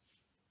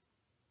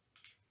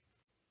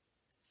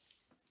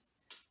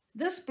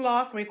 This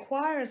block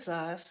requires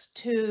us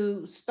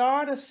to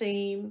start a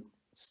seam,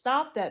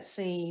 stop that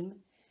seam,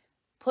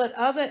 put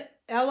other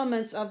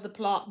elements of the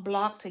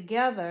block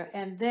together,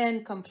 and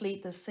then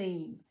complete the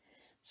seam.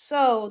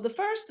 So the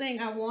first thing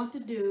I want to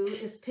do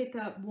is pick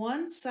up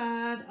one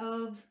side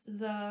of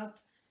the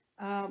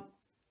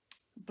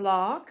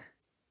block,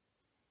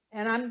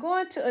 and I'm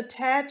going to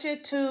attach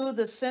it to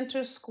the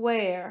center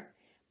square,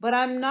 but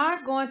I'm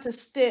not going to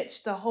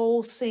stitch the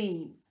whole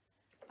seam.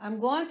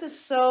 I'm going to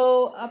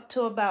sew up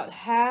to about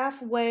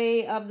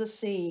halfway of the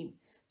seam.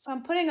 So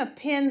I'm putting a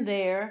pin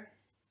there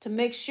to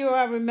make sure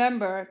I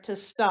remember to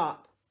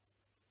stop.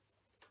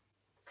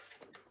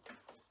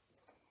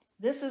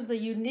 This is the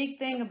unique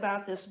thing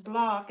about this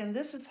block, and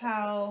this is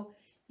how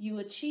you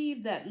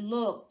achieve that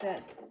look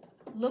that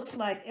looks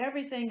like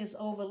everything is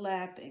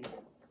overlapping.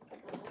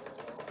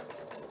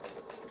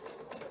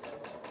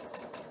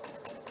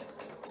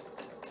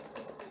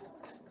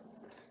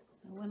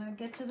 When I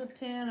get to the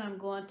pin, I'm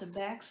going to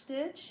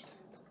backstitch.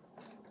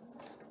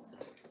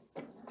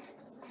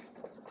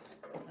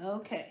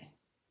 Okay.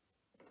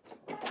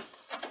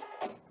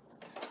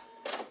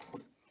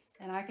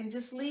 And I can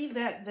just leave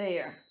that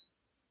there.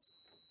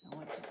 I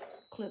want to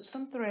clip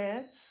some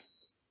threads.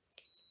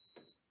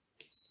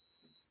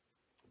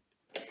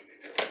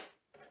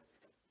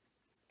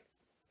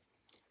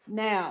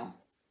 Now,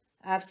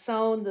 I've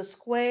sewn the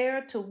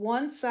square to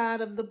one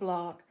side of the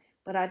block,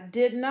 but I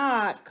did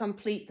not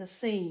complete the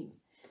seam.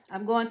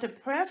 I'm going to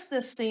press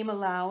this seam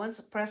allowance,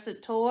 press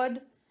it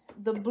toward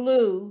the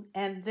blue,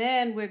 and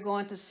then we're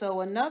going to sew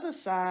another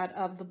side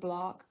of the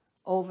block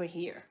over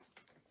here.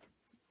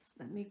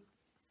 Let me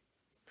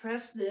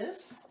press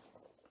this.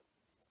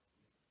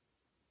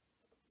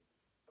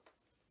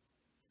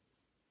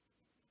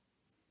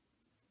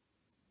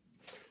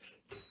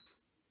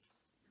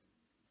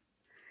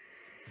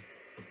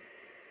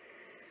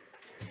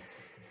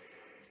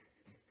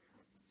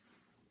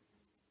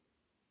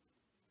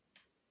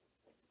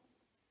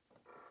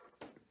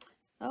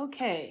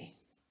 Okay,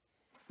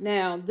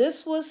 now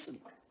this was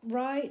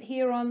right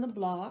here on the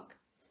block,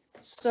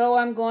 so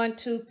I'm going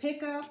to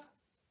pick up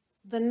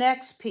the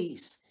next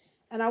piece.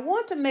 And I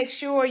want to make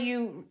sure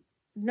you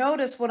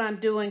notice what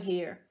I'm doing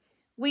here.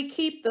 We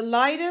keep the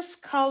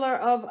lightest color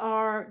of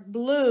our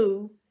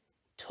blue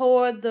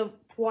toward the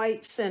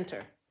white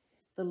center.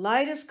 The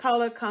lightest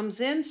color comes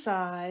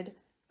inside,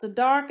 the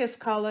darkest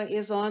color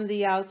is on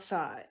the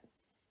outside.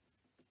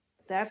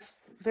 That's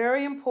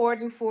very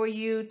important for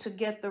you to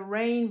get the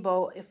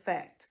rainbow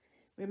effect.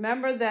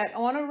 Remember that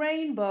on a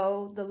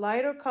rainbow, the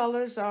lighter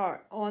colors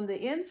are on the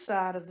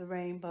inside of the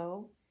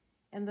rainbow,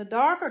 and the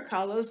darker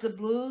colors, the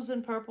blues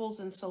and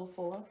purples and so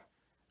forth,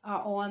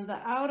 are on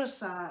the outer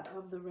side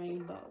of the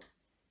rainbow.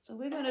 So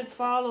we're going to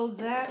follow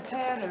that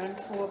pattern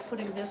for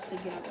putting this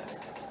together.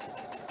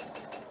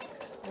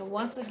 And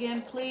once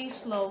again, please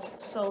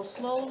sew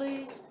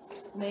slowly,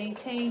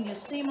 maintain your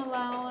seam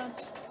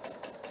allowance,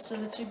 so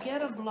that you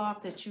get a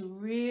block that you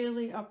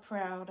really are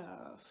proud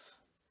of.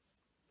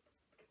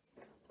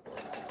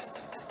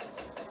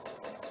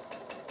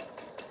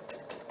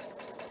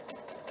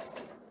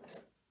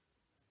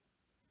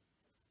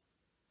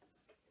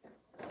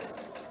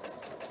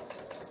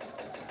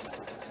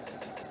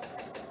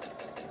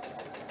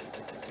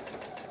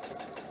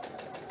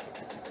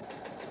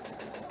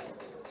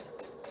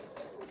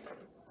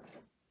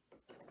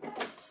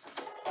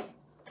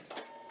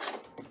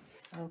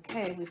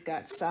 Okay, we've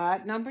got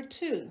side number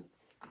 2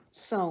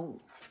 sewn.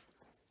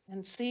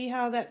 And see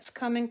how that's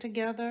coming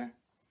together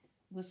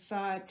with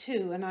side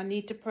 2. And I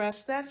need to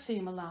press that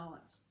seam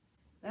allowance.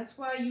 That's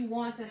why you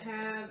want to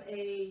have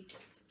a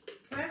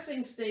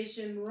pressing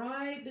station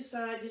right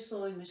beside your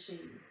sewing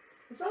machine.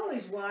 It's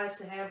always wise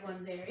to have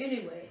one there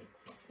anyway,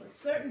 but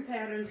certain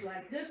patterns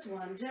like this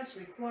one just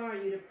require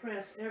you to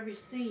press every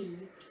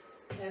seam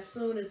as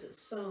soon as it's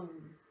sewn.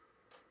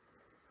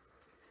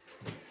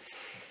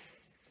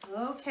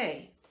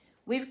 Okay,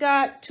 we've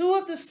got 2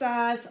 of the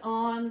sides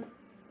on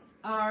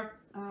our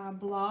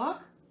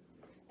block,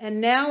 and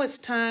now it's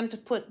time to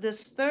put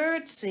this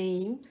third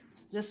seam,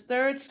 this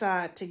third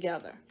side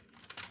together.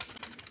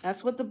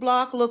 That's what the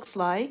block looks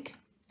like,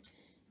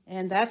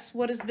 and that's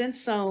what has been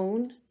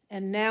sewn.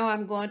 And now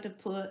I'm going to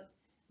put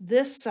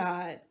this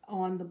side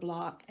on the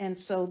block and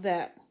sew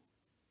that.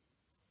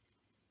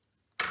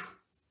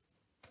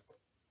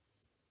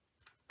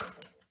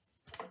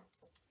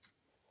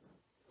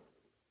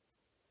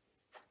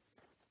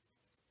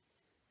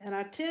 And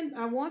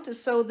I want to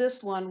sew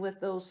this one with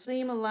those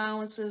seam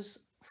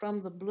allowances from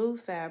the blue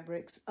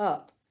fabrics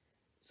up,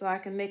 so I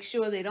can make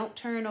sure they don't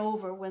turn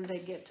over when they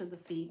get to the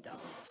feed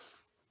dogs.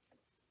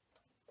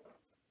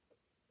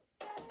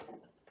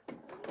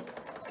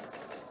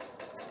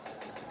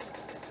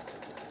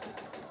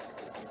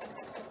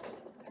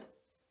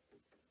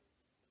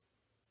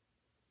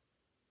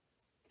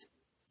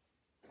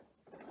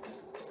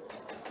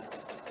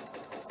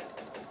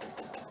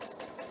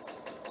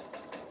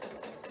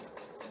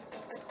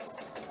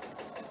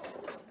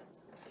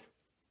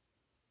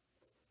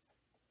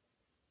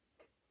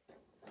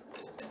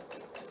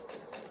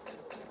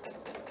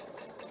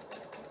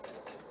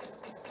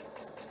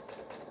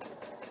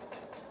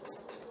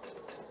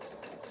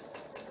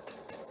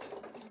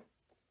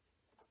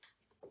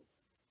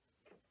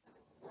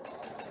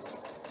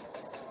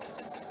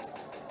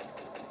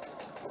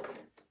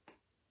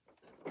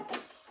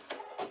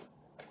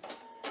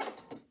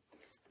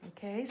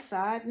 Okay,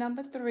 side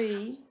number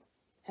 3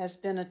 has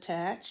been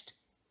attached,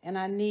 and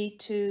I need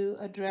to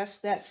address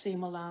that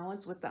seam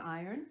allowance with the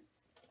iron.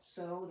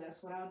 So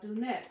that's what I'll do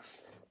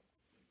next.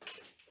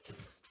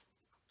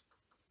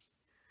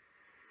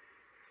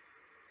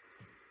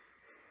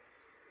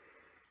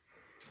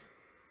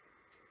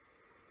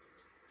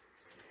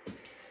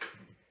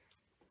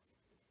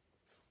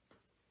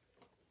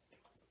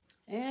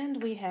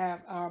 And we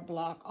have our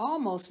block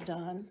almost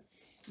done.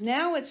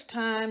 Now it's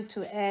time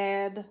to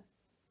add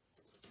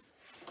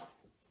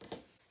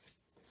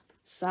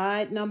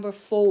side number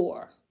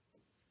 4.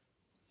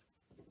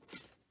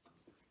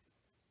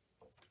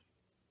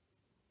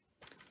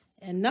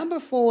 And number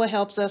 4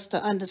 helps us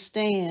to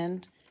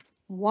understand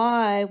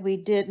why we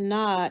did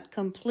not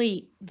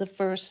complete the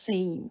first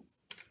seam.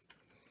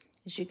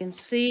 As you can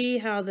see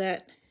how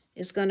that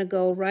is going to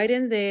go right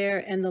in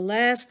there, and the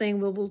last thing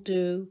we will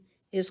do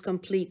is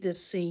complete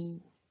this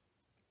seam.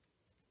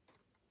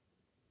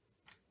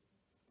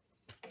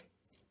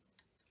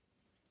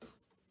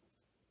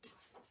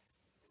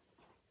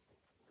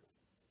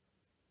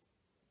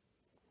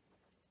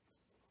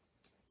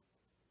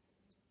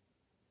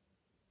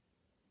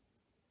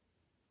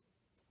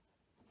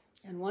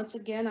 And once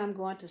again, I'm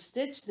going to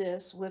stitch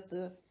this with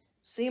the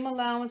seam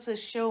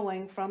allowances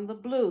showing from the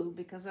blue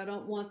because I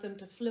don't want them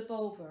to flip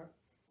over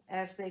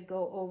as they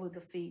go over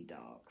the feed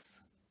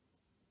dogs.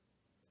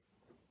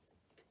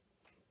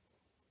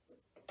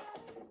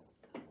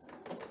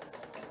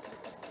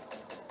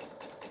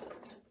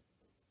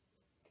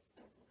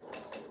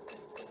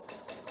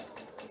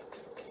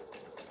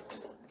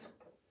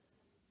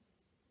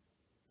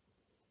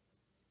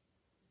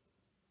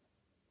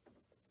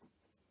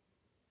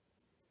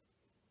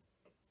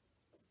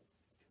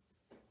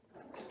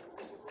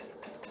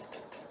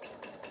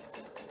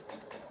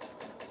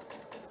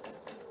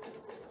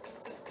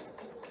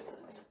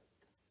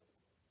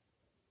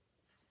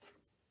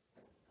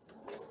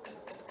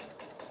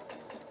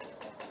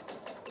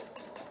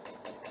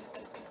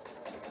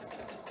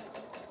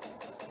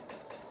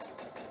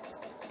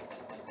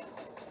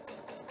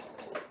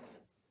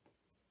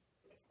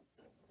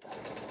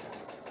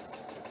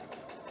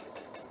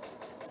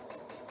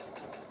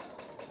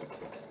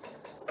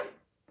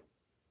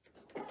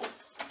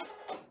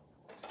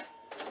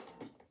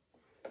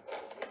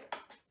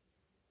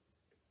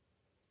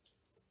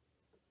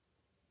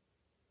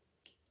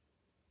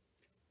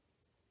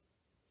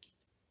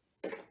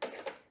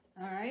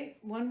 All right,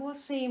 one more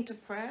seam to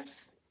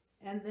press,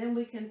 and then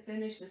we can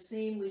finish the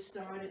seam we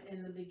started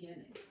in the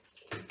beginning.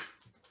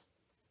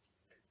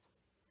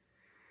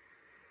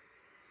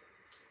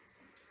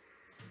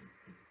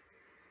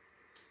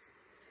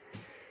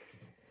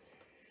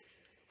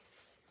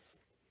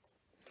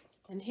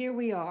 And here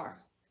we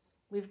are.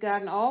 We've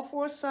gotten all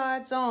four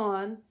sides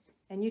on,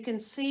 and you can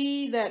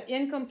see that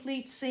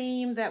incomplete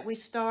seam that we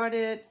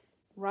started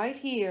right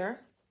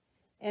here.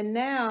 And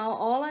now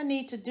all I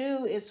need to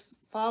do is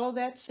follow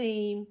that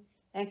seam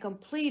and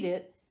complete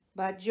it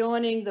by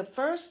joining the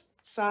first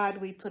side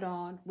we put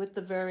on with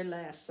the very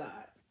last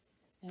side.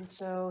 And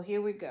so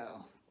here we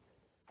go.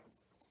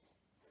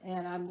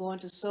 And I'm going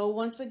to sew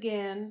once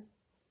again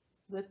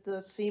with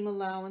the seam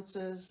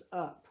allowances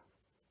up.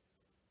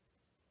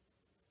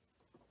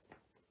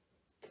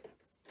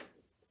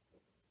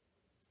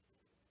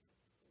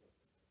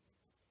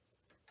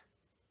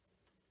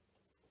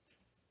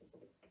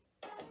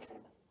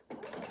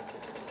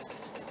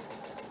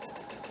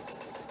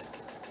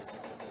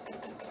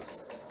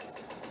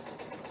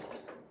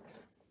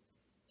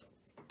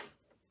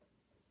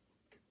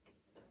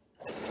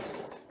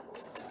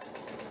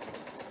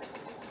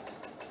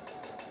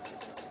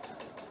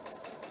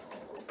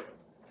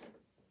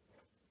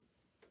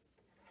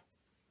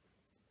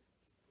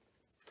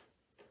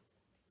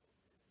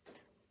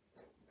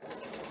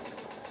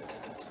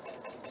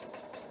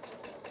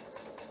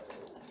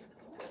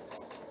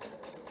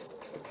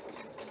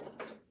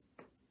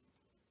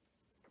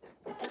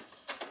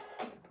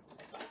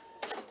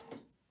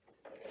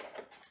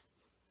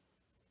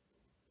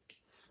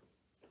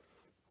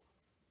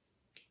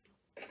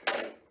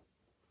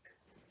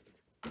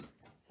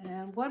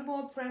 And one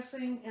more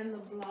pressing and the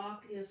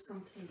block is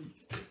complete.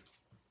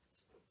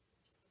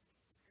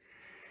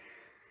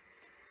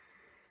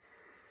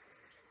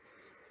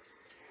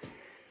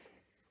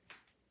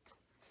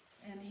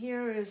 And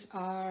here is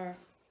our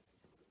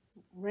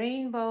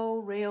rainbow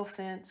rail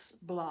fence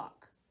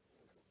block.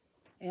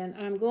 And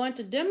I'm going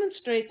to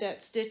demonstrate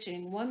that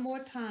stitching one more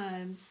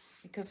time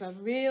because I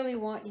really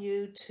want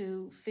you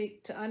to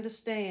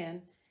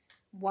understand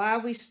why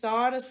we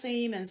start a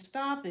seam and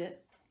stop it,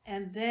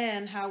 and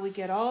then how we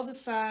get all the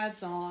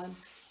sides on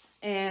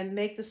and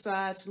make the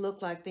sides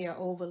look like they are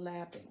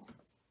overlapping.